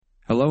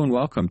Hello and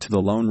welcome to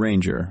The Lone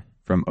Ranger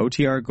from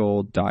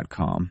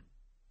OTRGold.com.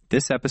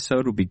 This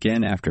episode will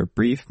begin after a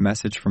brief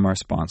message from our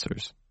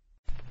sponsors.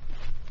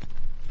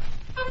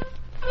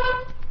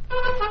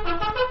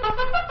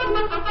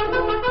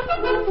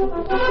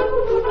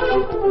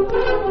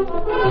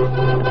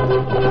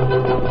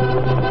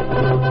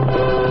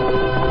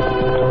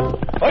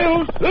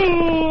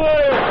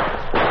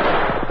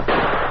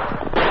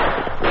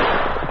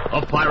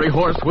 A fiery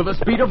horse with the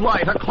speed of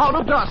light, a cloud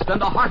of dust, and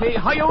a hearty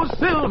Hi-Yo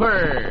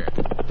Silver,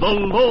 the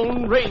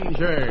Lone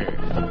Ranger.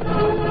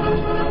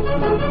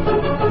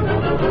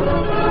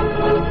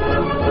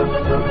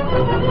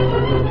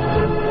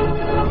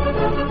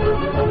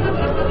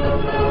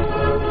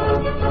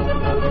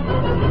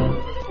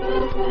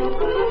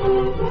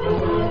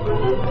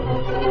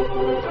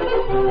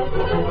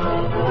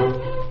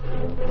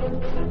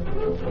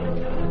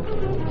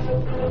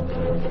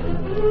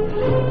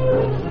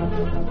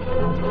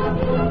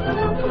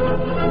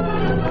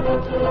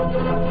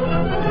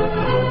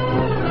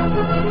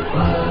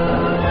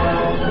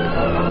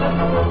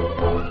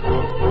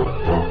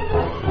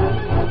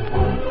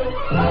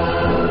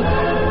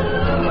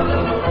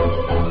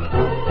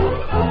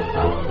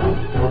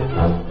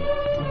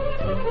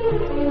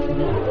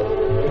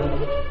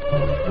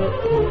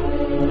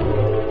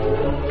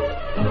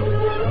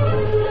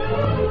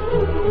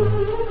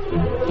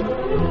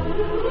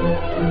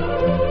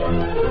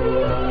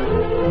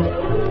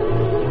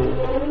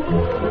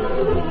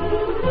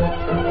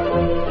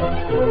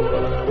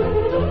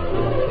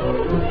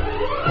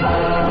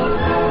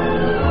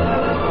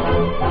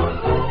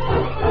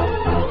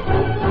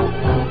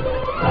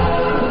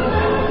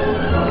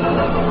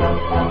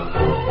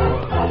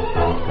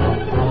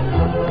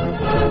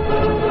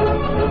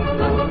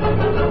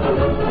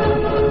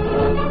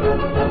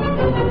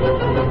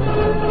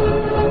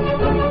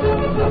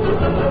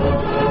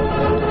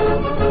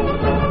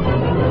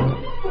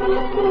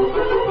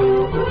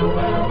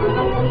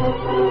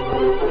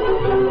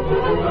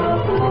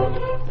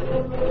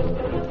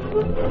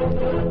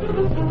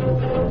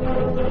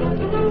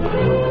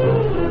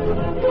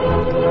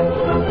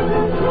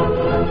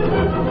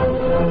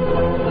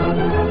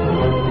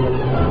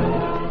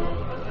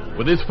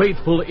 With his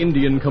faithful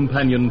Indian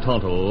companion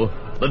Tonto,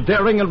 the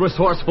daring and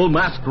resourceful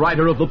masked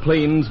rider of the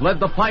plains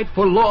led the fight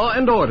for law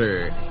and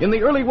order in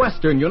the early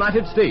western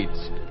United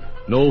States.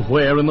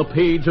 Nowhere in the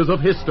pages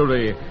of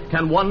history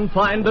can one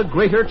find a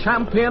greater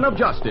champion of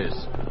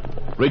justice.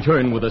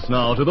 Return with us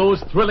now to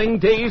those thrilling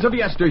days of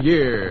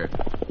yesteryear.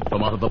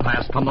 From out of the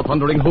past come the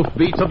thundering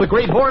hoofbeats of the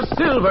great horse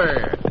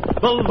Silver.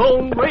 The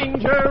Lone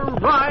Ranger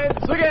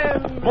rides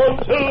again. Come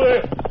on,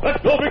 Silver!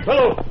 Let's go, big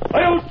fellow!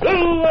 Hi-yo,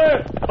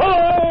 Silver!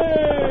 Hi!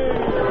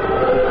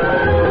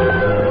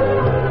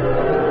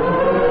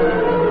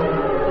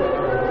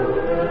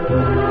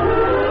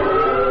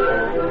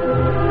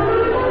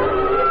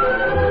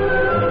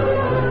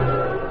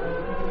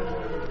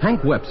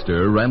 Hank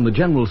Webster ran the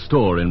general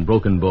store in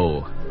Broken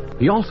Bow.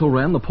 He also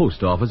ran the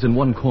post office in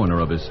one corner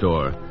of his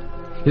store.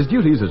 His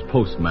duties as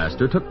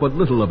postmaster took but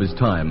little of his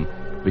time,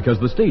 because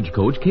the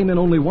stagecoach came in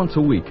only once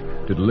a week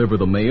to deliver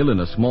the mail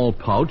in a small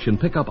pouch and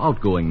pick up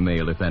outgoing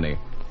mail, if any.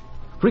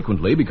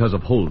 Frequently, because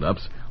of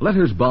holdups,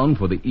 letters bound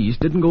for the east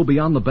didn't go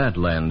beyond the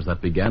Badlands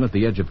that began at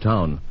the edge of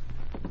town.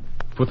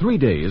 For 3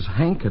 days,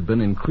 Hank had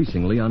been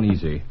increasingly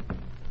uneasy.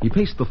 He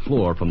paced the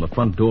floor from the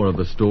front door of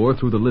the store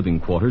through the living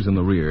quarters in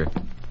the rear.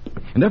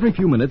 And every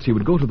few minutes he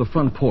would go to the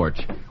front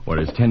porch, where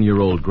his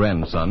 10-year-old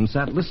grandson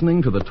sat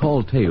listening to the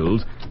tall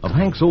tales of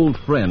Hank's old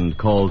friend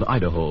called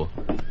Idaho.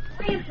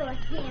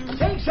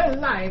 Sakes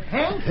alive,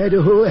 Hank.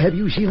 Idaho, have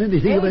you seen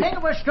anything of it? Anything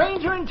of a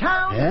stranger in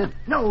town? Yeah?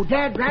 No,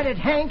 Dad ratted,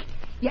 Hank.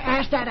 You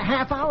asked that a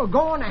half hour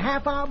ago and a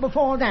half hour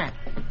before that.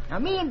 Now,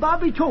 me and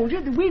Bobby told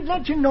you that we'd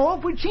let you know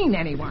if we'd seen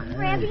anyone.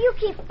 Randy, you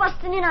keep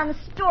busting in on the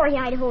story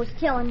Idaho's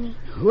telling me.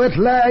 What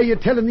lie are you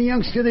telling the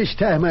youngster this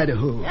time,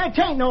 Idaho? That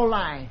ain't no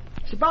lie.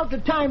 It's about the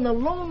time the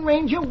Lone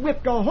Ranger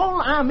whipped a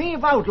whole army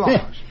of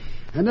outlaws.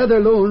 Another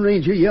Lone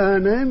Ranger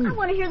yarn, then? I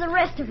want to hear the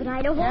rest of it,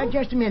 Idaho.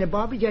 Just a minute,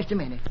 Bobby, just a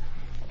minute.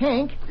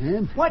 Hank,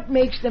 what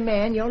makes the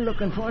man you're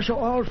looking for so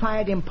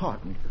all-fired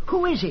important?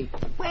 Who is he?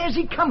 Where's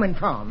he coming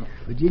from?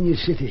 Virginia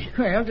City.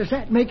 Well, does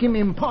that make him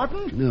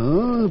important?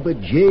 No, but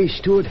J.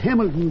 Stuart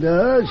Hamilton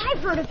does.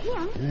 I've heard of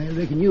him. I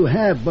reckon you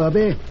have,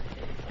 Bobby.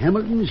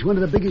 Hamilton's one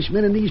of the biggest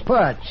men in these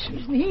parts.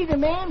 Isn't he the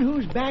man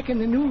who's backing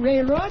the new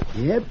railroad?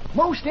 Yep.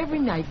 Most every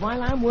night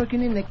while I'm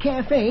working in the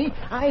cafe,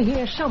 I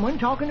hear someone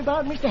talking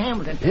about Mr.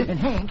 Hamilton. And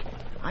Hank,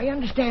 I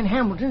understand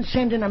Hamilton's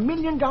sending $1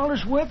 million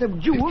worth of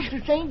jewels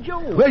to St.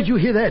 Joe. Where'd you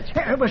hear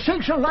that? But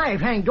sakes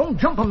alive, Hank, don't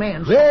jump a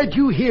man. Where'd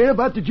you hear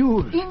about the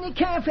jewels? In the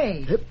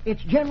cafe.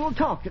 It's general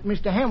talk that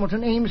Mr.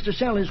 Hamilton aims to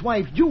sell his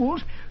wife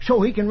jewels so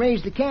he can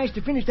raise the cash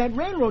to finish that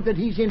railroad that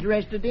he's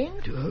interested in.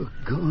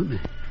 Doggone.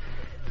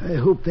 I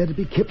hope that'll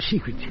be kept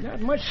secret. Not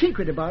much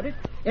secret about it.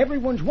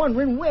 Everyone's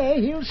wondering where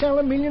he'll sell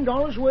 $1 million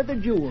worth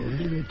of jewels.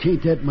 It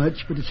ain't that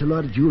much, but it's a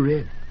lot of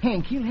jewelry.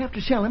 Hank, he'll have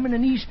to sell them in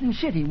an eastern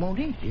city, won't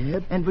he?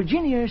 Yep. And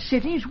Virginia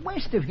City's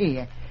west of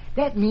here.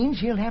 That means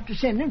he'll have to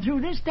send them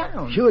through this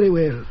town. Sure he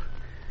will.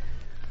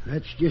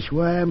 That's just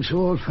why I'm so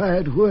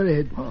all-fired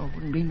worried. Oh,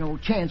 wouldn't be no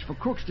chance for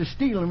crooks to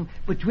steal them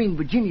between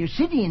Virginia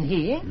City and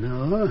here.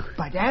 No.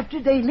 But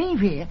after they leave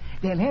here,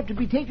 they'll have to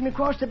be taken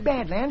across the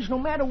Badlands no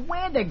matter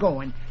where they're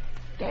going.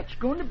 That's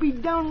going to be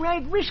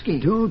downright risky.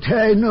 Don't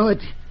I know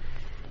it?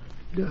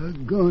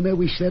 Doggone, I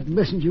wish that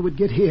messenger would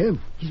get here.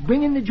 He's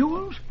bringing the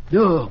jewels?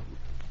 No.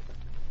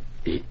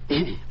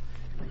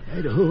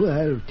 Idaho,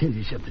 I'll tell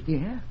you something.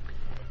 Yeah?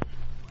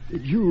 The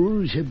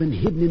jewels have been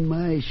hidden in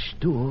my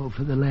store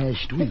for the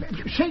last week.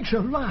 Sakes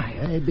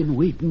alive. I've been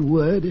waiting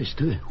word as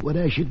to what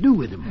I should do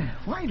with them.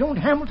 Why don't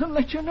Hamilton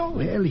let you know?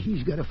 Well,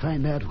 he's got to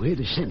find out where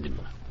to send them,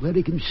 where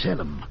he can sell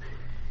them.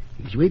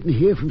 He's waiting to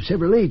hear from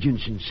several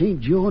agents in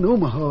St. Joe and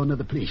Omaha and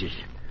other places.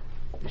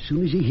 As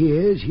soon as he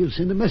hears, he'll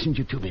send a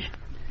messenger to me.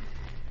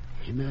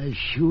 And I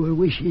sure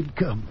wish he'd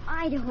come.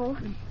 Idaho,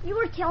 you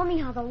were telling me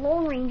how the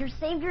Lone Ranger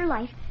saved your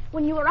life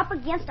when you were up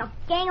against a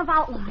gang of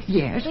outlaws.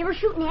 Yes. They were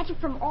shooting at you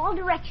from all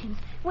directions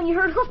when you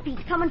heard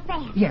hoofbeats coming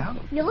fast. Yeah.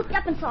 You looked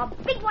up and saw a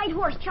big white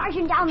horse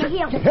charging down the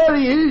hill. There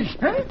he is.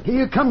 Huh?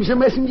 Here comes the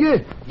messenger.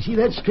 You see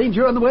that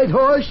stranger on the white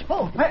horse?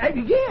 Oh,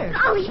 yes.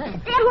 Golly,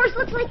 that horse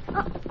looks like...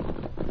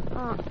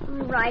 Oh,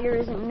 the rider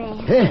isn't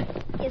mad.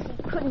 Guess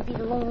he couldn't be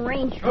the Lone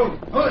Ranger.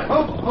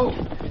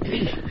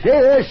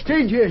 Say there,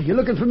 stranger, you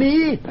looking for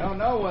me? Don't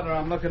know whether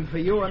I'm looking for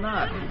you or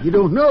not. You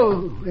don't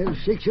know? Well,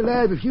 sakes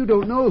alive, if you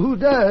don't know, who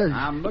does?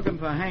 I'm looking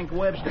for Hank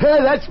Webster.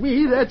 That's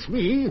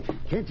me.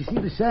 Can't you see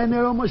the sign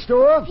there on my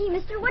store? Hey,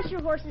 mister, what's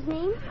your horse's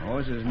name?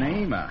 What's his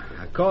name?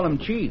 I call him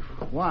Chief.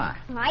 Why?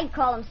 I'd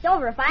call him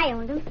Silver if I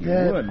owned him.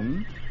 You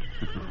wouldn't.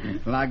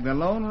 Like the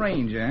Lone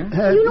Ranger.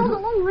 You know the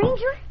Lone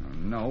Ranger?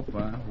 Nope.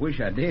 Wish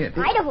I did.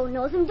 Idaho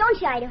knows him,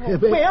 don't you, Idaho?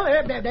 Well,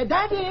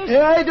 that is...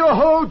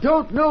 Idaho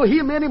don't know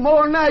him any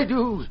more than I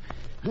do.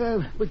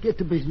 But get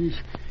to business.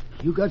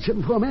 You got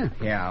something for me?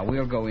 Yeah,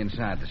 we'll go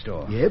inside the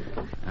store. Yep.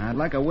 I'd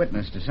like a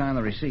witness to sign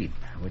the receipt.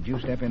 Would you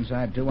step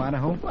inside too,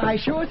 Idaho? Why,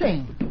 sure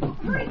thing.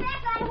 Hurry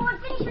back, Idaho, and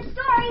finish your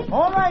story.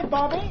 All right,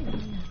 Bobby.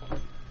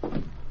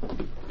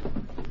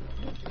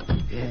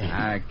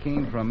 I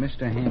came from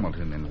Mr.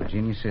 Hamilton in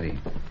Virginia City.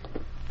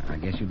 I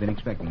guess you've been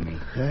expecting me.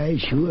 I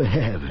sure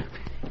have.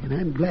 And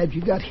I'm glad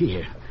you got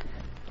here.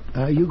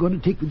 Are you going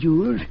to take the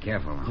jewels?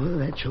 Careful. Oh,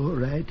 that's all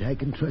right. I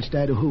can trust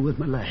Idaho with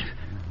my life.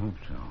 I hope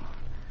so.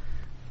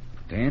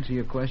 To answer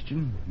your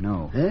question,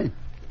 no. Huh?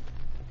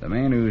 The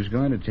man who's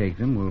going to take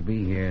them will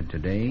be here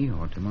today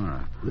or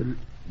tomorrow. Well,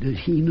 does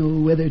he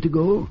know whether to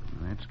go?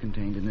 That's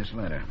contained in this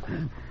letter.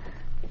 Huh?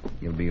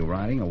 He'll be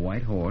riding a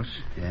white horse,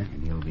 Yeah?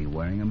 and he'll be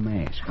wearing a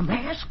mask. A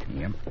mask?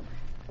 Yep.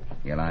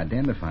 He'll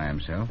identify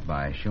himself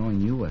by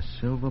showing you a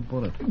silver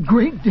bullet.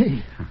 Great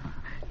day.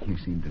 You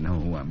seem to know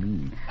who I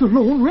mean. The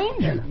Lone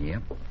Ranger.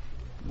 Yep.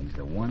 He's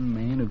the one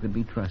man who could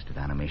be trusted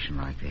on a mission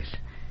like this.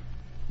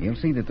 He'll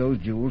see that those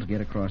jewels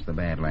get across the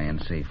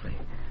Badlands safely.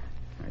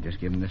 I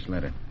just give him this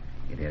letter.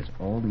 It has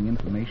all the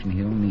information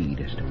he'll need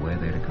as to where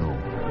they're to go.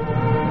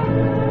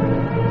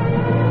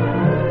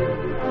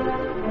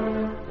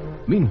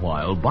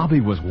 Meanwhile, Bobby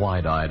was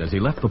wide-eyed as he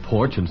left the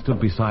porch and stood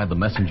beside the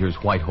messenger's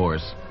white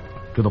horse.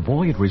 To the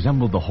boy, it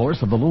resembled the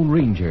horse of the Lone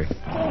Ranger.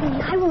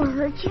 I won't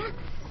hurt you.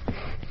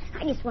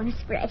 I just want to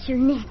scratch your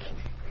neck.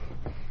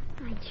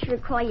 I'd sure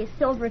call you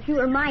Silver if you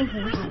were my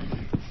horse.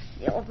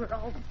 Silver,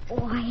 old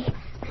boy.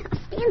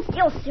 Stand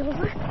still,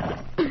 Silver.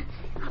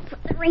 I'll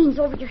put the reins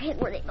over your head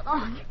where they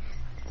belong.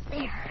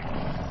 There.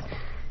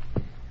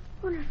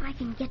 Wonder if I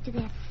can get to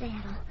that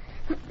saddle.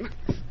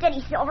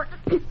 Steady, Silver.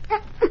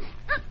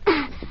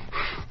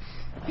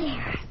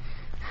 There.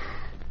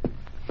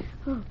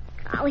 Oh,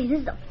 golly, this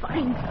is a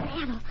fine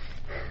saddle.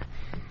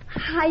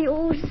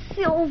 Hi-oh,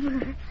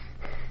 Silver.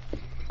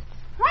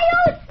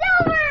 Hi-oh,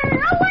 Silver!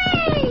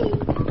 Away!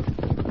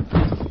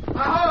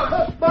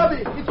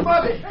 Bobby! It's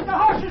Bobby! The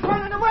horse is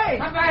running away.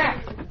 Come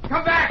back!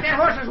 Come back! That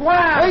horse is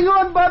wild! Hang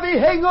on, Bobby!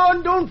 Hang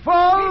on! Don't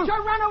fall! It's a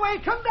runaway.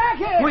 Come back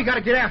here. We got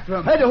to get after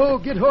him. Idaho,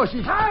 get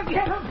horses. I'll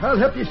get him. I'll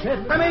help you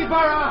saddle. Let me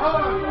borrow a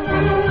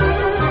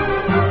horse!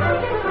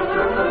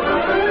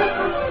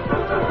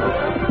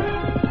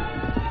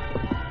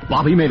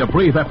 Bobby made a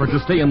brave effort to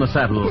stay in the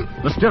saddle.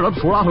 The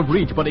stirrups were out of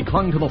reach, but he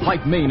clung to the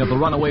white mane of the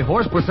runaway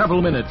horse for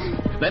several minutes.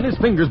 Then his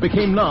fingers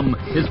became numb.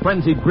 His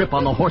frenzied grip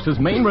on the horse's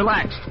mane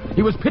relaxed.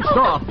 He was pitched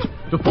off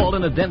to fall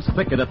in a dense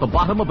thicket at the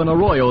bottom of an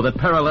arroyo that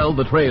paralleled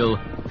the trail.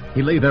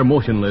 He lay there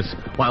motionless,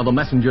 while the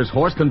messenger's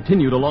horse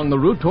continued along the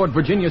route toward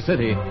Virginia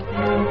City.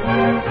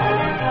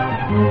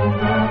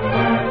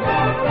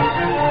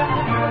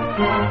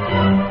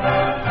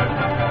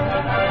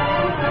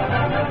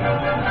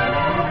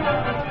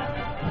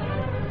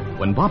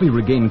 When Bobby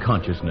regained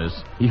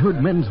consciousness, he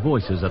heard men's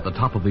voices at the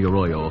top of the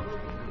arroyo.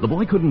 The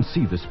boy couldn't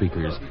see the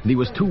speakers, and he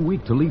was too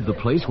weak to leave the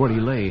place where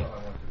he lay.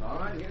 All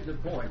right, here's the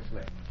point,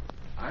 Slick.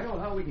 I know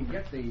how we can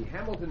get the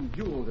Hamilton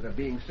jewels that are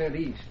being sent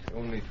east.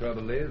 Only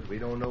trouble is we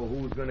don't know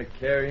who's going to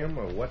carry him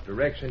or what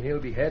direction he'll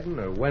be heading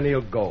or when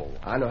he'll go.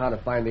 I know how to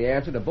find the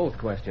answer to both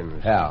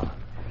questions. How?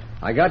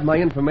 I got my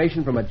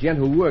information from a gent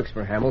who works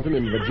for Hamilton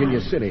in Virginia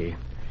City.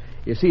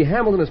 You see,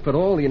 Hamilton has put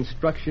all the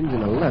instructions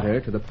in a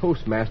letter to the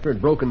postmaster at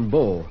Broken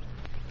Bow.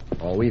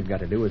 All we've got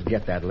to do is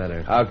get that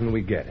letter. How can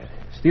we get it?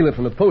 Steal it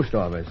from the post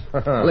office.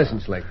 Listen,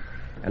 Slick.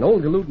 An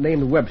old galoot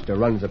named Webster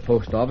runs the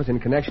post office in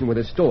connection with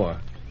his store.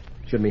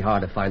 Shouldn't be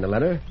hard to find the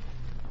letter.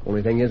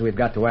 Only thing is we've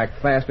got to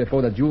act fast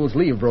before the jewels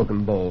leave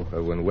Broken Bow.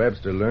 When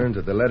Webster learns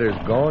that the letter's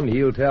gone,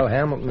 he'll tell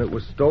Hamilton it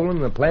was stolen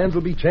and the plans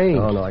will be changed.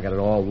 Oh, no, I got it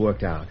all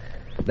worked out.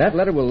 That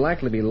letter will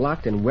likely be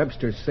locked in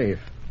Webster's safe.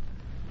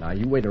 Now,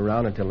 you wait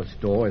around until the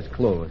store is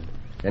closed.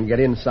 Then get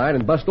inside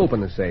and bust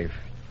open the safe.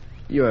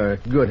 You're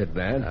good at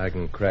that. I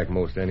can crack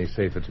most any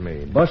safe that's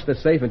made. Bust the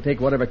safe and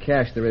take whatever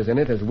cash there is in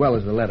it as well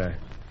as the letter.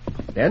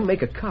 Then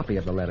make a copy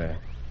of the letter.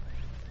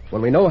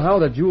 When we know how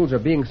the jewels are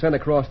being sent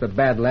across the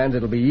Badlands,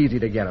 it'll be easy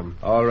to get them.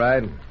 All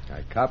right.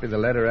 I copy the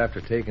letter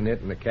after taking it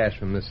and the cash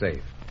from the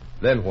safe.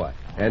 Then what?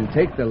 And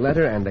take the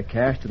letter and the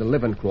cash to the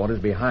living quarters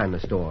behind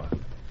the store.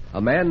 A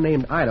man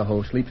named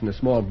Idaho sleeps in a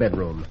small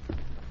bedroom.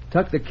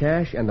 Tuck the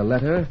cash and the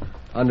letter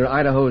under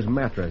Idaho's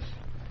mattress.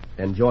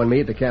 Then join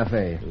me at the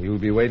cafe. You'll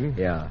be waiting?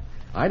 Yeah.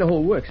 Idaho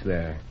works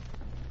there.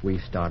 We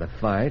start a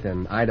fight,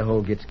 and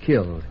Idaho gets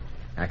killed.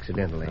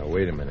 Accidentally. Now,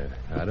 wait a minute.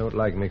 I don't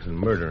like mixing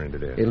murder into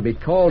this. It'll be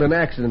called an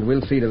accident.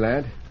 We'll see to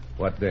that.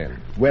 What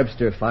then?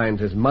 Webster finds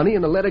his money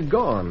and the letter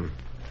gone.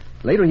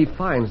 Later, he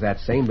finds that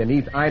same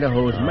beneath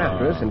Idaho's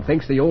mattress and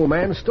thinks the old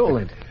man stole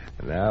it.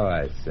 Now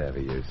I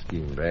savvy your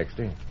scheme,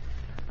 Baxter.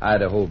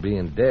 Idaho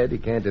being dead, he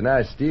can't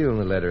deny stealing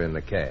the letter and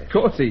the cash. Of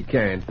course he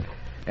can't.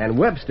 And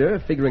Webster,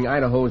 figuring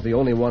Idaho's the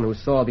only one who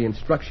saw the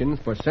instructions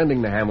for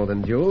sending the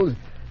Hamilton jewels,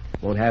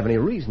 won't have any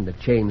reason to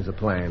change the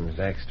plans.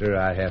 Baxter,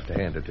 I have to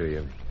hand it to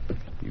you.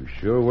 You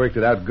sure worked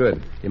it out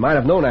good. You might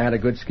have known I had a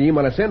good scheme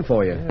when I sent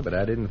for you. Yeah, but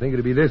I didn't think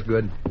it'd be this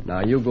good. Now,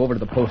 you go over to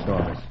the post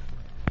office.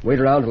 Wait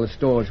around till the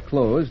store's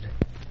closed,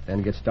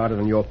 then get started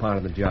on your part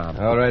of the job.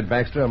 All right,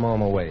 Baxter, I'm on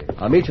my way.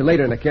 I'll meet you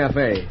later in the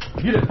cafe.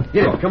 Get it.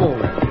 Get it. Come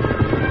on.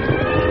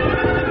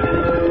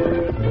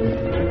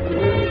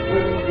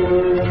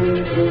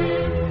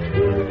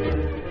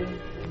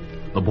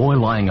 The boy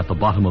lying at the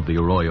bottom of the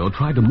arroyo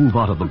tried to move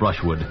out of the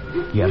brushwood.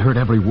 He had heard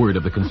every word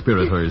of the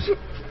conspirators.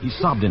 He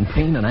sobbed in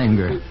pain and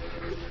anger.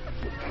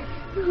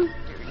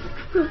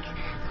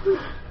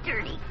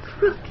 Dirty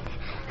crook.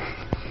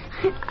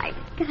 I've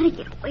got to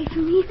get away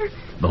from here.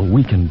 Though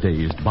weak and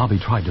dazed, Bobby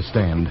tried to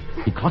stand.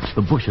 He clutched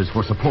the bushes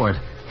for support.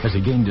 As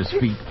he gained his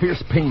feet,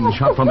 fierce pain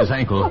shot from his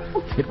ankle.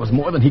 It was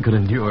more than he could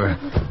endure.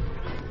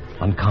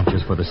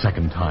 Unconscious for the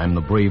second time,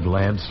 the brave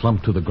lad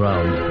slumped to the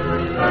ground.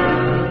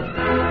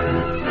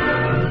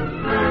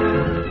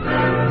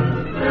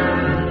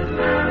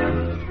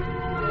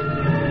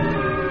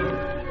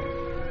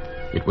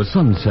 It was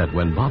sunset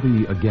when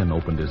Bobby again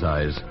opened his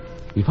eyes.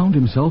 He found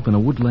himself in a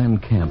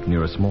woodland camp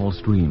near a small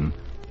stream.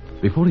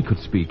 Before he could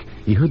speak,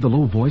 he heard the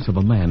low voice of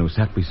a man who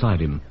sat beside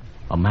him,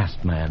 a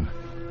masked man.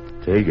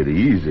 Take it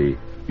easy.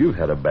 You've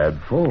had a bad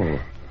fall.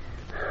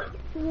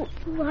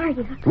 Who are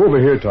you? Come over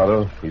here,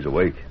 Tonto. He's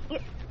awake.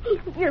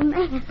 You're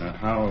mad.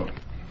 How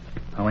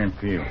him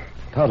feel?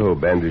 Tonto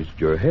bandaged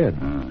your head.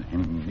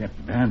 Him get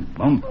bad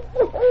bump.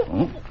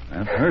 Oh,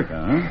 that hurt,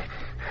 huh?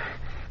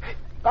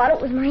 Thought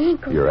it was my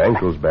ankle. Your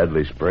ankle's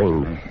badly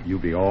sprained. You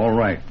be all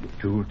right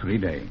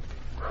 2-3 days.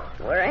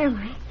 Where am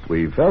I?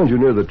 We found you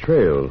near the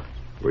trail.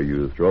 Were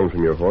you thrown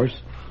from your horse?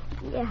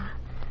 Yeah.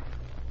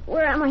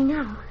 Where am I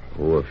now?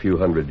 Oh, a few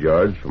hundred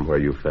yards from where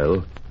you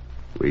fell.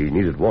 We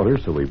needed water,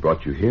 so we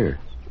brought you here.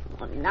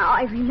 Well, now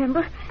I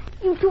remember.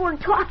 You two were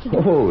talking.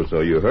 Oh,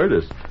 so you heard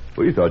us.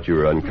 We thought you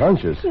were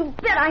unconscious. You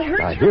bet I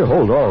heard you. Here,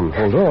 hold on.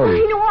 I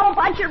know all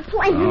about your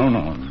plan.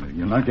 No.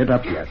 You'll not get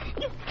up yet.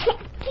 You can't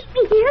keep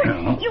me here.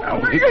 No, You now,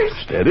 murderers.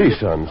 Steady,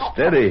 son,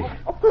 steady.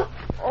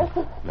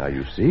 Oh. Now,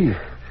 you see,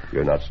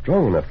 you're not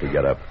strong enough to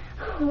get up.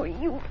 Oh,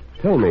 you...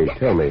 Tell me,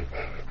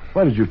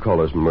 why did you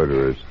call us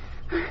murderers?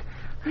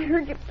 I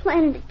heard you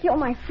planning to kill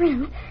my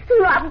friend,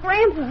 rob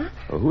Grandpa.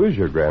 Well, who is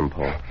your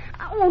grandpa?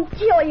 I won't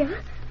kill you.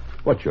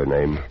 What's your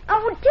name? I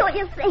won't kill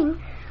you a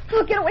thing.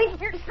 I'll get away from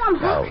here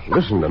somehow. Now,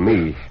 listen to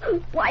me.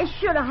 Why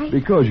should I?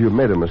 Because you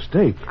made a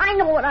mistake. I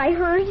know what I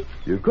heard.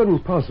 You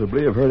couldn't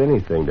possibly have heard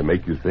anything to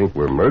make you think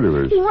we're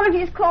murderers. One of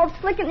you is called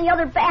Slick and the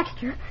other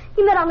Baxter.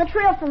 He met on the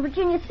trail from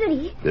Virginia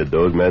City. Did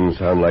those men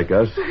sound like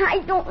us?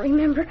 I don't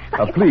remember.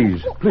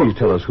 Please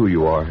tell us who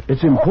you are.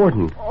 It's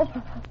important.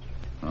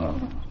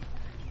 Oh.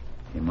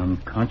 Him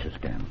unconscious,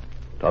 Dan.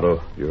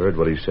 Tonto, you heard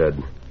what he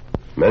said.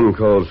 Men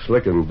called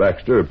Slick and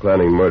Baxter are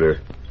planning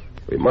murder.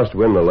 We must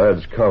win the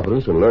lad's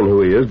confidence and learn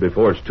who he is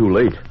before it's too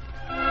late.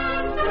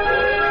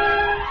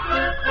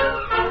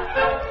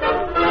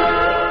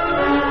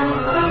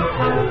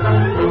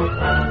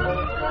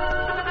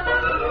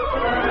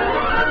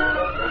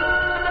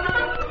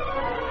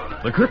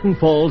 The curtain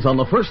falls on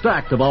the first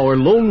act of our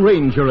Lone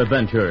Ranger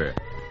adventure.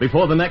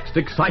 Before the next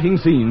exciting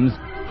scenes,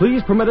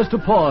 please permit us to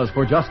pause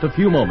for just a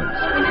few moments.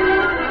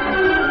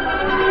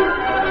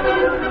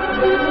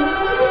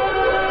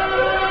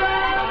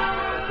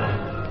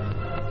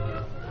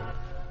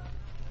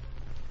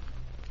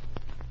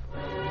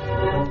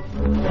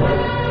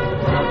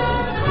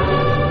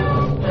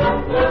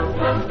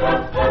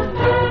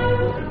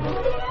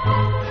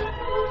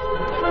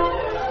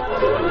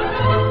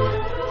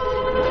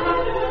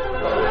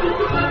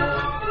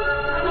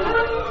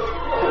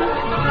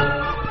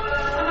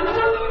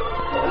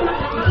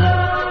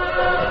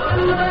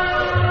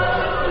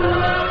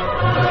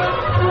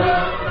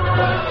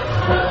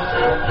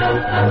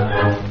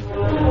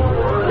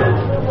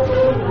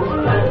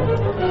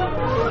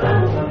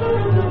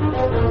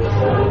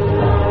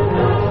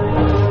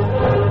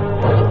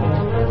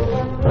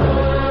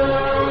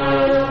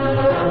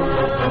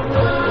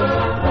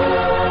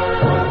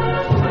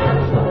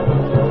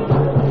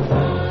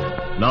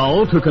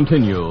 Now to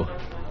continue.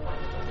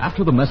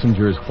 After the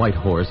messenger's white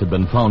horse had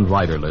been found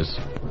riderless,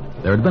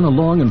 there had been a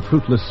long and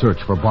fruitless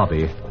search for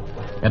Bobby.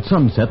 At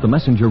sunset, the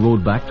messenger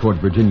rode back toward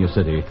Virginia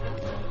City.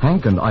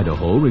 Hank and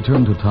Idaho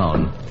returned to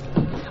town.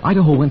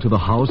 Idaho went to the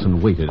house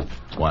and waited,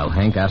 while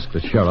Hank asked the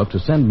sheriff to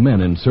send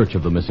men in search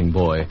of the missing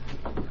boy.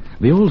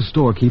 The old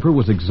storekeeper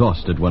was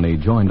exhausted when he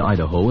joined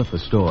Idaho at the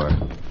store.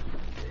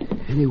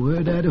 Any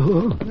word,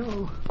 Idaho?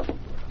 No.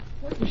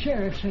 What did the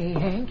sheriff say,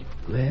 Hank?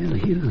 Well,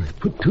 he'll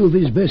put 2 of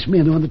his best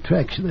men on the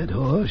tracks of that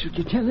horse. Did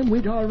you tell him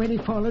we'd already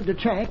followed the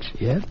tracks?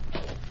 Yeah.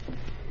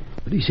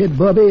 But he said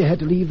Bobby had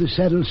to leave the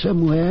saddle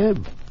somewhere.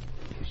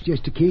 It's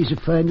just a case of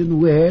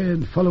finding where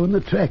and following the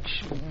tracks.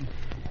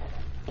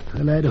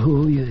 Well,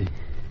 Idaho, you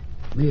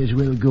may as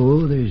well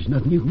go. There's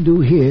nothing you can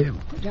do here.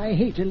 But I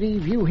hate to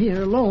leave you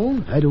here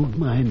alone. I don't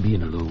mind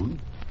being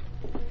alone.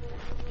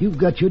 You've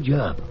got your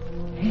job.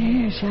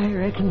 Yes, I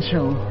reckon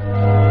so.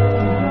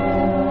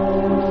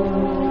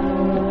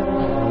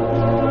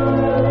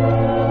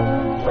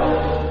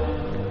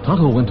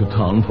 Tonto went to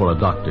town for a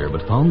doctor,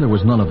 but found there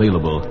was none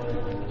available.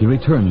 He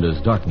returned as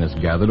darkness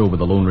gathered over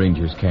the Lone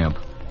Ranger's camp.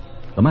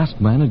 The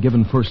masked man had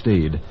given first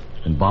aid,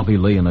 and Bobby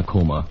lay in a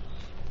coma.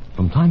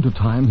 From time to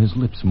time, his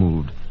lips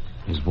moved.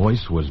 His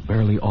voice was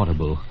barely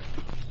audible.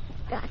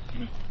 Got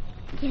to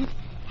get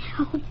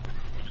help.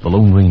 The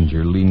Lone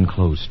Ranger leaned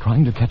close,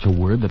 trying to catch a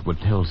word that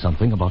would tell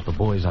something about the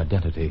boy's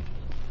identity.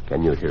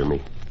 Can you hear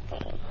me?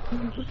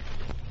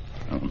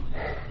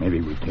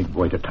 Maybe we take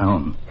boy to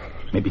town.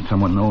 Maybe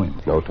someone know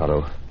him. No,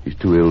 Tonto. He's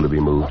too ill to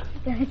be moved.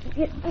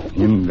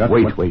 Him got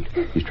Wait.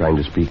 He's trying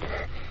to speak.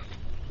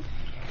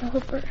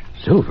 Silver.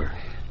 Silver?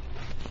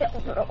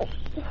 Silver, oh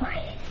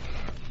boy.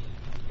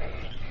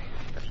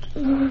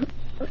 Lone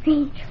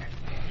Ranger.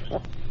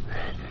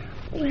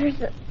 Where's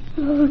the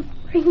Lone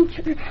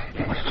Ranger?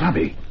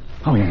 Wasabi.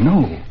 How do you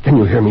know? Can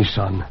you hear me,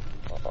 son?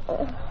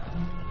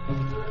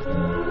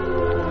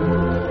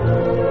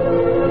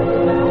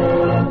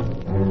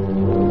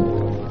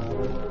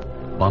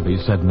 Bobby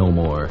said no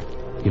more.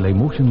 He lay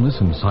motionless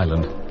and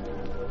silent.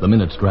 The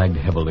minutes dragged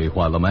heavily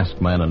while the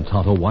masked man and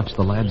Tonto watched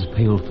the lad's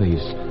pale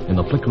face in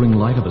the flickering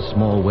light of a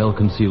small,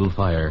 well-concealed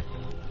fire.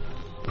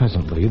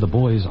 Presently, the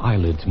boy's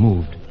eyelids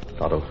moved.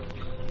 Tonto,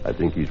 I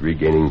think he's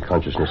regaining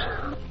consciousness.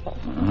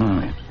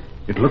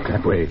 It looked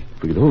that way.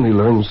 If we could only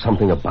learn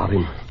something about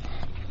him.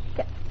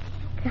 Got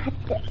to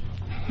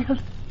have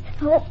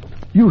help.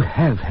 You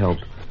have help.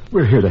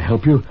 We're here to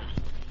help you.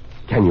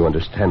 Can you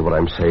understand what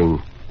I'm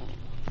saying?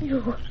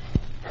 You...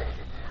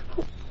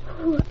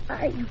 Who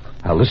are you?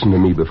 Now listen to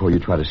me before you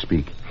try to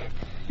speak.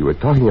 You were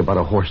talking about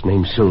a horse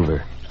named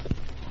Silver.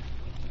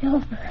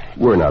 Silver.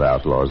 We're not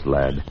outlaws,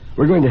 lad.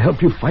 We're going to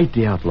help you fight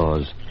the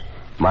outlaws.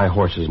 My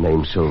horse is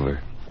named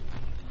Silver.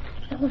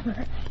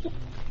 Silver.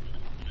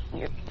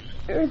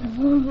 You're the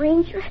Lone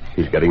Ranger?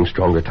 He's getting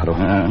stronger,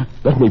 Tonto.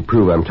 Let me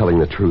prove I'm telling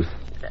the truth.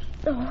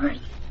 The horse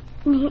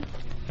named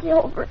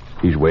Silver.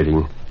 He's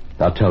waiting.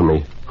 Now tell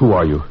me, who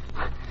are you?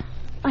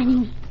 My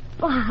name's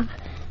Bob.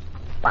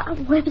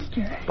 Bob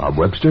Webster. Bob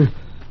Webster?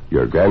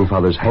 Your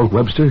grandfather's Hank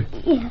Webster?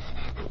 Yes.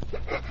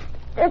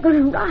 They're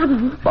going to rob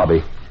him.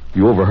 Bobby,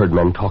 you overheard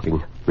men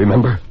talking.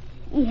 Remember?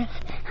 Yes.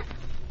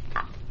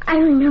 I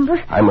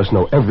remember. I must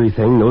know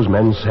everything those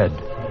men said.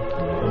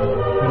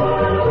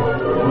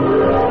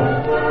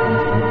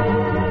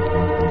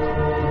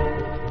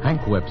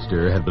 Hank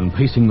Webster had been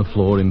pacing the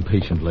floor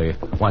impatiently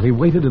while he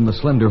waited in the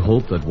slender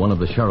hope that one of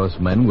the sheriff's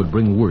men would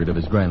bring word of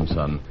his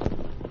grandson.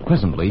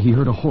 Presently, he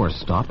heard a horse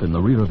stop in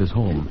the rear of his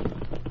home.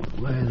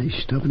 Why are they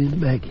stopping him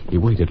back? He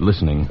waited,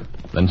 listening,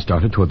 then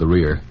started toward the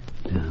rear.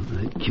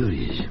 Downright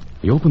curious.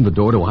 He opened the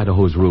door to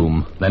Idaho's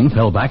room, then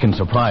fell back in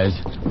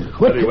surprise.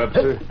 What? Steady,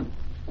 Webster.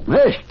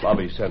 Masked?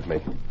 Bobby sent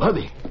me.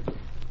 Bobby?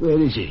 Where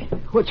is he?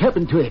 What's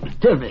happened to him?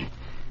 Tell me.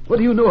 What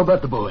do you know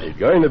about the boy? He's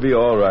going to be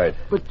all right.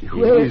 But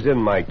where... He's in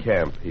my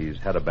camp. He's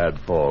had a bad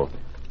fall.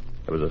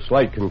 There was a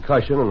slight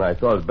concussion, and I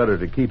thought it better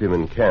to keep him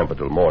in camp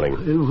until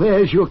morning.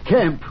 Where's your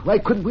camp? Why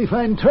couldn't we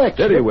find tracks?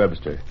 Steady,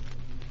 Webster.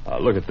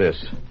 Look at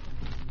this.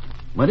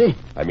 Money?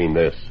 I mean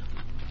this.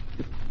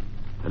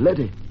 A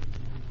letter.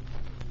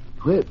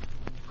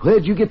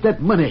 Where'd you get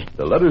that money?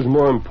 The letter's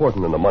more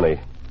important than the money.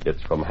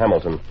 It's from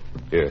Hamilton.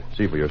 Here,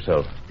 see for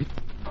yourself.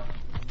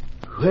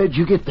 Where'd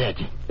you get that?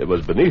 It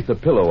was beneath the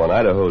pillow on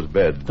Idaho's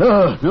bed.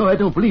 Oh, no, I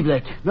don't believe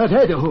that. Not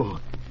Idaho.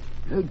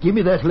 Give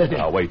me that letter.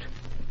 Now, wait.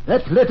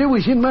 That letter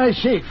was in my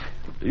safe.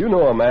 Do you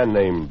know a man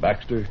named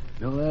Baxter?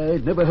 No,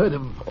 I'd never heard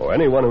of him. Or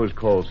anyone who's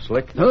called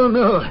Slick?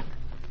 No.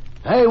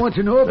 I want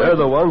to know about... They're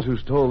the ones who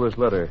stole this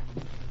letter.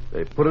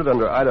 They put it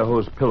under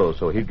Idaho's pillow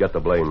so he'd get the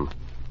blame.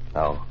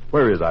 Now,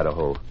 where is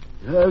Idaho?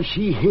 Oh,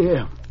 she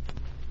here.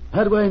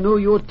 How do I know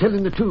you're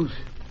telling the truth?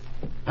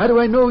 How do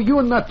I know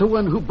you're not the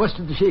one who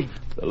busted the safe?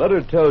 The letter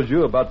tells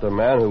you about the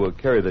man who will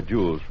carry the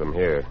jewels from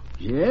here.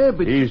 Yeah,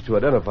 but... He's to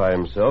identify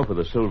himself with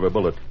a silver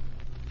bullet.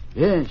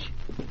 Yes.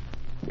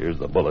 Here's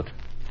the bullet.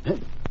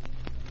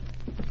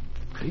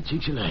 Great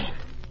sakes alive.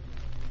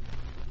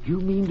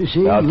 You mean to say...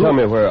 Now, tell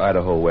me where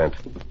Idaho went.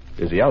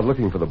 Is he out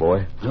looking for the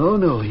boy?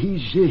 No.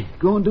 He's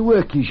going to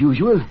work as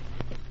usual.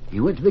 He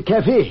went to the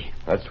cafe.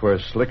 That's where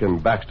Slick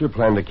and Baxter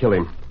plan to kill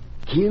him.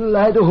 Kill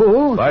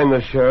Idaho? Find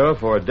the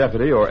sheriff or a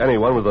deputy or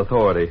anyone with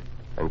authority.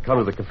 And come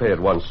to the cafe at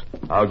once.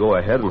 I'll go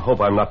ahead and hope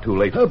I'm not too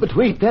late. Oh, but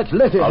wait, that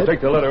letter... I'll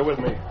take the letter with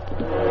me.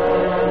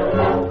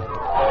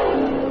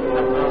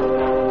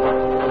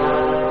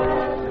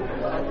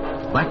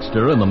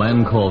 Baxter and the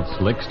man called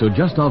Slick stood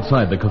just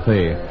outside the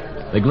cafe.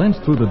 They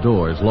glanced through the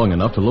doors long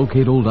enough to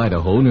locate old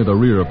Idaho near the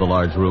rear of the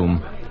large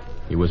room.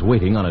 He was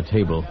waiting on a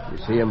table. You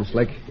see him,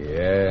 Slick?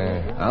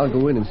 Yeah. I'll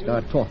go in and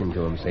start talking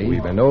to him, see?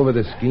 We've been over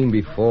the scheme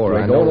before.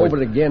 We're going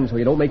over it again so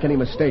you don't make any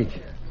mistake.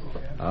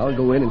 I'll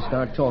go in and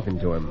start talking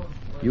to him.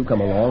 You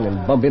come along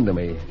and bump into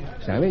me.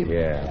 Savvy?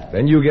 Yeah.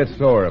 Then you get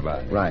sore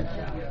about it. Right.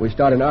 We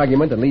start an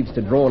argument that leads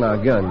to drawing our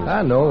guns.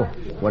 I know.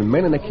 When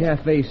men in the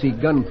cafe see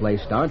gunplay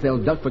start,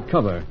 they'll duck for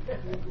cover.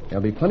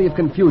 There'll be plenty of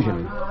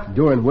confusion,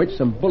 during which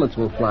some bullets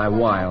will fly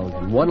wild,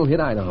 and one will hit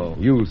Idaho.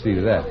 You'll see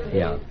to that.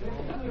 Yeah.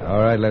 All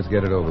right, let's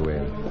get it over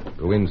with.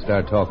 Go in and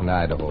start talking to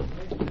Idaho.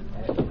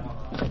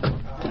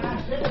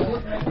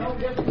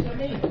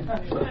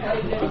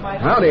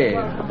 Howdy.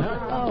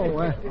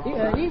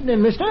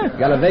 Evening, mister.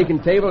 Got a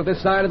vacant table at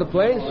this side of the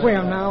place?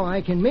 Well, now,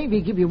 I can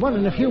maybe give you one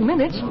in a few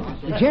minutes.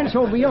 The gents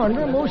over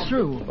yonder are most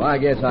through. Well, I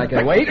guess I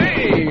can wait.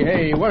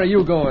 Hey, where are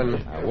you going?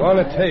 I want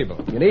a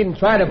table. You needn't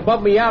try to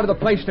bump me out of the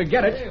place to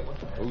get it.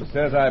 Who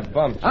says I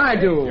bumped? I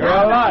do. You're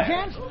a liar.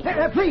 Gents?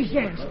 Please,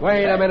 gents.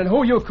 Wait a minute.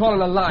 Who you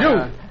calling a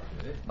liar?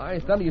 You. My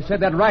thunder, you said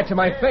that right to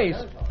my face.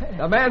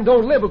 A man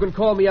don't live who can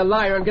call me a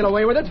liar and get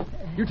away with it.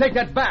 You take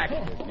that back.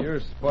 You're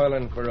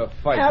spoiling for a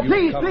fight.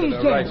 Please, come to the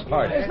gents. right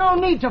party. There's no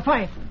need to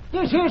fight.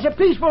 This here's a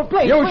peaceful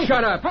place. You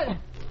shut up.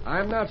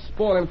 I'm not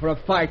spoiling for a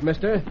fight,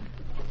 mister.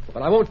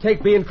 But I won't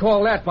take being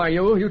called that by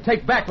you. You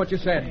take back what you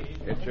said.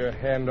 Get your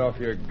hand off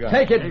your gun.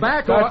 Take it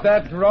back or... Start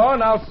that draw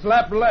and I'll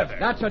slap leather.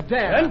 That's a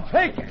dare. Then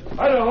take it.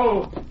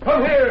 Idaho,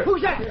 come here.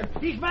 Who's that?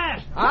 He's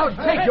masked. I'll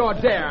take your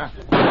dare.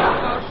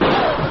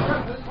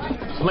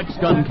 Slick's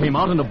gun came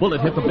out and a bullet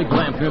hit the big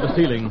lamp near the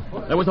ceiling.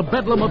 There was a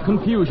bedlam of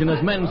confusion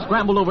as men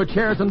scrambled over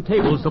chairs and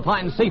tables to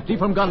find safety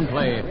from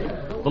gunplay.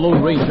 The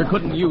Lone Ranger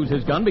couldn't use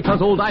his gun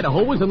because old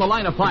Idaho was in the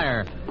line of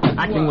fire.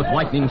 Acting with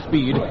lightning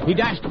speed, he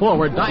dashed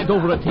forward, dived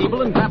over a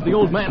table, and grabbed the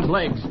old man's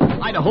legs.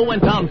 Idaho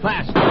went down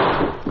fast,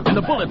 and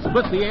the bullet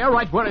split the air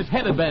right where his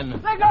head had been.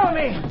 Let go of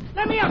me!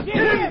 Let me up! You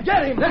didn't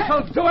get him!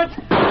 This'll do it!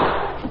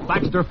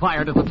 Baxter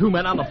fired at the two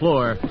men on the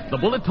floor. The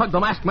bullet tugged the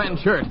masked man's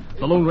shirt.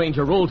 The Lone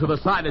Ranger rolled to the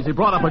side as he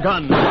brought up a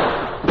gun.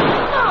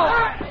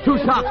 Two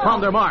shots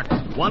found their marks.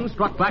 One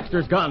struck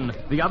Baxter's gun.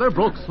 The other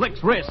broke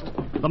Slick's wrist.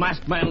 The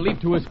masked man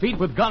leaped to his feet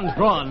with guns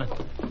drawn.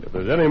 If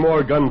there's any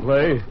more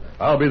gunplay,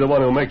 I'll be the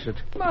one who makes it.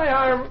 My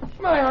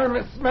arm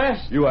is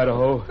smashed. You,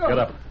 Idaho, get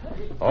up.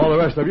 All the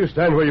rest of you,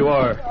 stand where you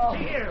are.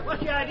 See here,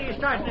 what's the idea of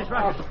starting this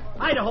ruckus?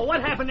 Idaho,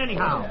 what happened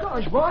anyhow?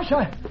 Gosh, boss,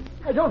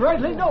 I don't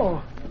rightly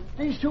know.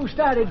 These two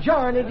started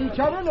jarring at each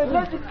other and it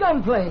led to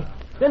gunplay.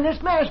 Then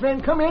this masked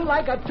man come in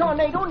like a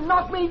tornado and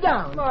knocked me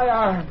down. My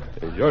arm.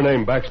 Is your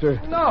name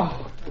Baxter?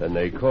 No. Then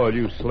they call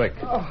you Slick.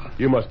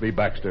 You must be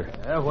Baxter.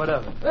 What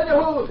of it?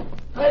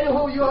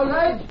 Idaho, you all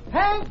right?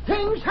 Hank,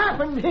 things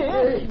happened here.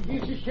 Hey,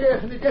 he's the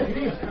sheriff and the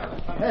deputy.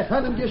 I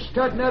found them just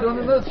starting out on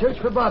another search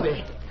for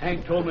Bobby.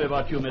 Hank told me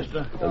about you,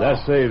 mister. And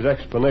that saves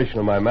explanation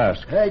of my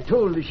mask. I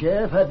told the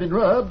sheriff I'd been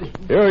robbed.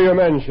 Here are your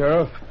men,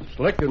 Sheriff.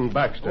 Slick and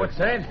Baxter. What's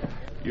that?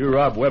 You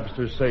robbed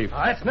Webster's safe.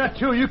 That's not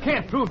true. You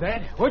can't prove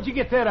that. Where'd you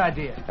get that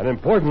idea? An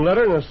important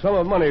letter and a sum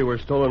of money were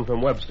stolen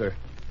from Webster.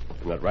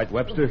 Isn't that right,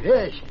 Webster?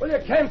 Yes. Well, you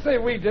can't say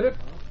we did it.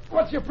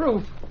 What's your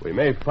proof? We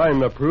may find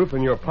the proof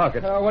in your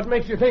pocket. What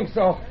makes you think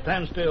so?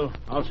 Stand still.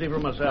 I'll see for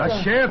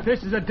myself. Sheriff,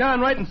 this is a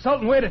downright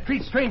insulting way to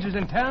treat strangers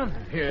in town.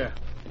 Here.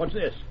 What's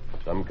this?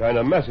 Some kind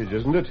of message,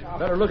 isn't it?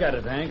 Better look at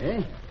it,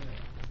 Hank.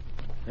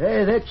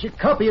 Hey, that's a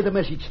copy of the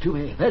message to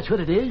me. That's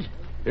what it is.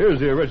 Here's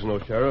the original,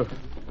 Sheriff.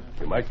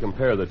 You might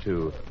compare the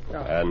two.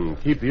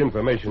 And keep the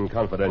information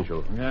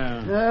confidential.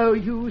 Yeah. Now,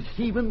 you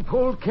thieving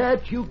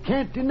polecat, you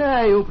can't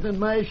deny opening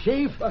my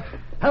safe.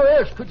 How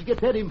else could you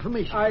get that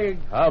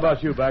information? How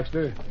about you,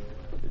 Baxter?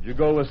 Did you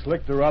go with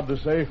Slick to rob the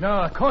safe?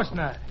 No, of course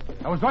not.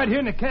 I was right here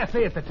in the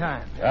cafe at the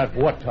time. At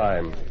what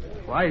time?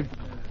 Why,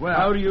 well...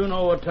 How do you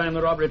know what time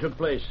the robbery took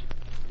place?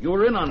 You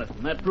were in on it,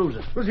 and that proves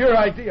it. It was your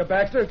idea,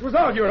 Baxter. It was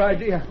all your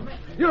idea.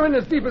 You're in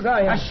as deep as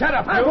I am. Shut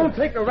up, I won't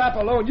take the rap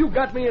alone. You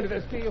got me into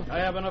this deal. I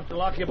have enough to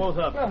lock you both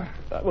up.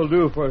 That will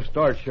do for a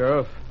start,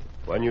 Sheriff.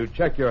 When you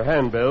check your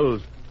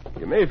handbills,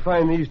 you may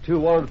find these two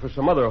wanted for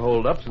some other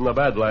holdups in the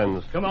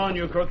Badlands. Come on,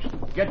 you crooks.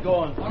 Get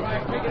going. All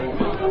right, take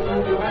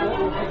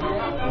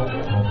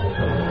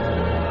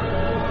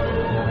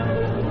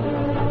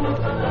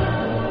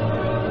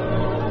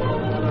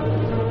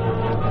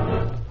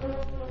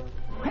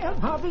Well,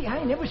 Bobby,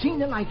 I never seen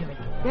the like of it.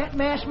 That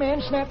masked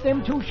man snapped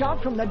them two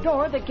shots from the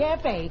door of the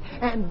cafe,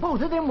 and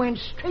both of them went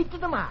straight to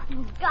the mark.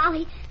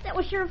 Golly, that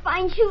was sure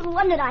fine shooting,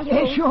 wasn't it,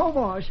 Idaho? It sure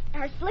was.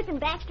 Are Slick and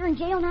Baxter in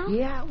jail now?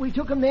 Yeah, we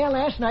took them there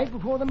last night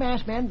before the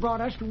masked man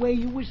brought us to where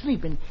you were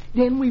sleeping.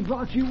 Then we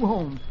brought you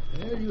home.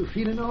 Well, you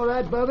feeling all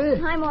right,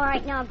 Bobby? I'm all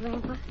right now,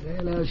 Grandpa.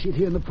 Well, I'll sit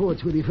here on the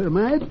porch with you for a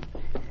minute.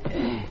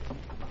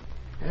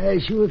 I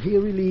sure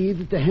feel relieved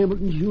that the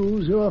Hamilton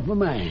jewels are off my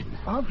mind.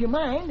 Off your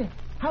mind?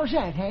 How's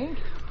that, Hank?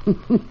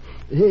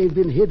 They've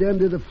been hid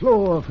under the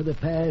floor for the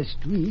past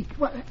week.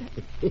 What?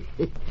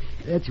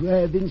 That's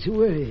why I've been so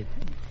worried.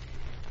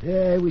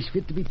 I was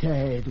fit to be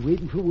tied,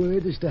 waiting for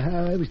word as to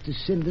how I was to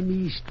send them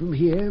east from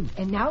here.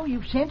 And now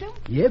you've sent them?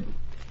 Yep.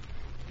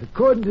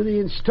 According to the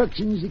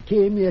instructions that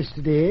came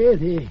yesterday,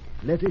 the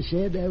letter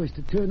said I was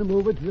to turn them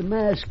over to the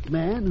masked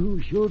man who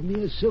showed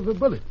me a silver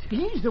bullet.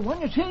 He's the one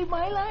that saved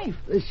my life.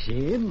 The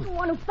same. The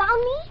one who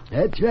found me?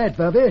 That's right,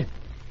 Bobby.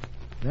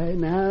 By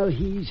now,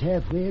 he's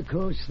halfway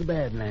across the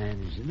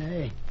Badlands, and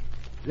I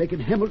reckon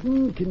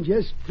Hamilton can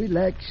just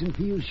relax and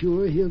feel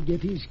sure he'll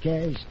get his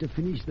cash to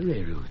finish the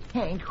railroad.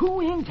 Hank,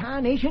 who in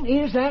tarnation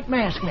is that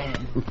masked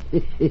man?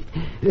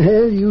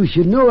 Well, you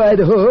should know,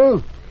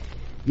 Idaho.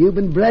 You've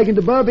been bragging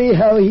to Bobby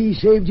how he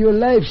saved your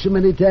life so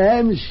many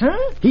times.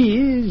 Huh?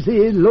 He is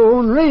the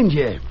Lone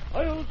Ranger.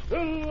 I'll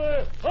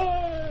Silver!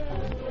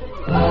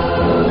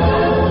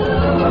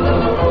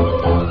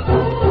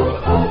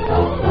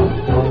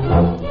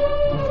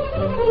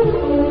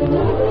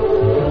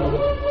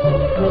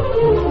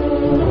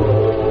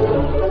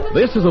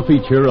 This is a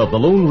feature of the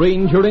Lone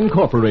Ranger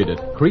Incorporated,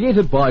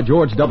 created by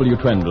George W.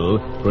 Trendle,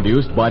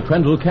 produced by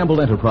Trendle Campbell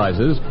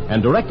Enterprises,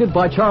 and directed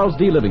by Charles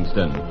D.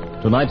 Livingston.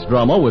 Tonight's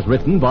drama was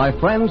written by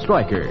Fran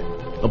Stryker.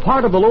 The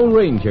part of the Lone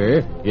Ranger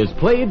is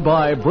played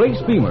by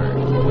Brace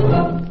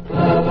Beamer.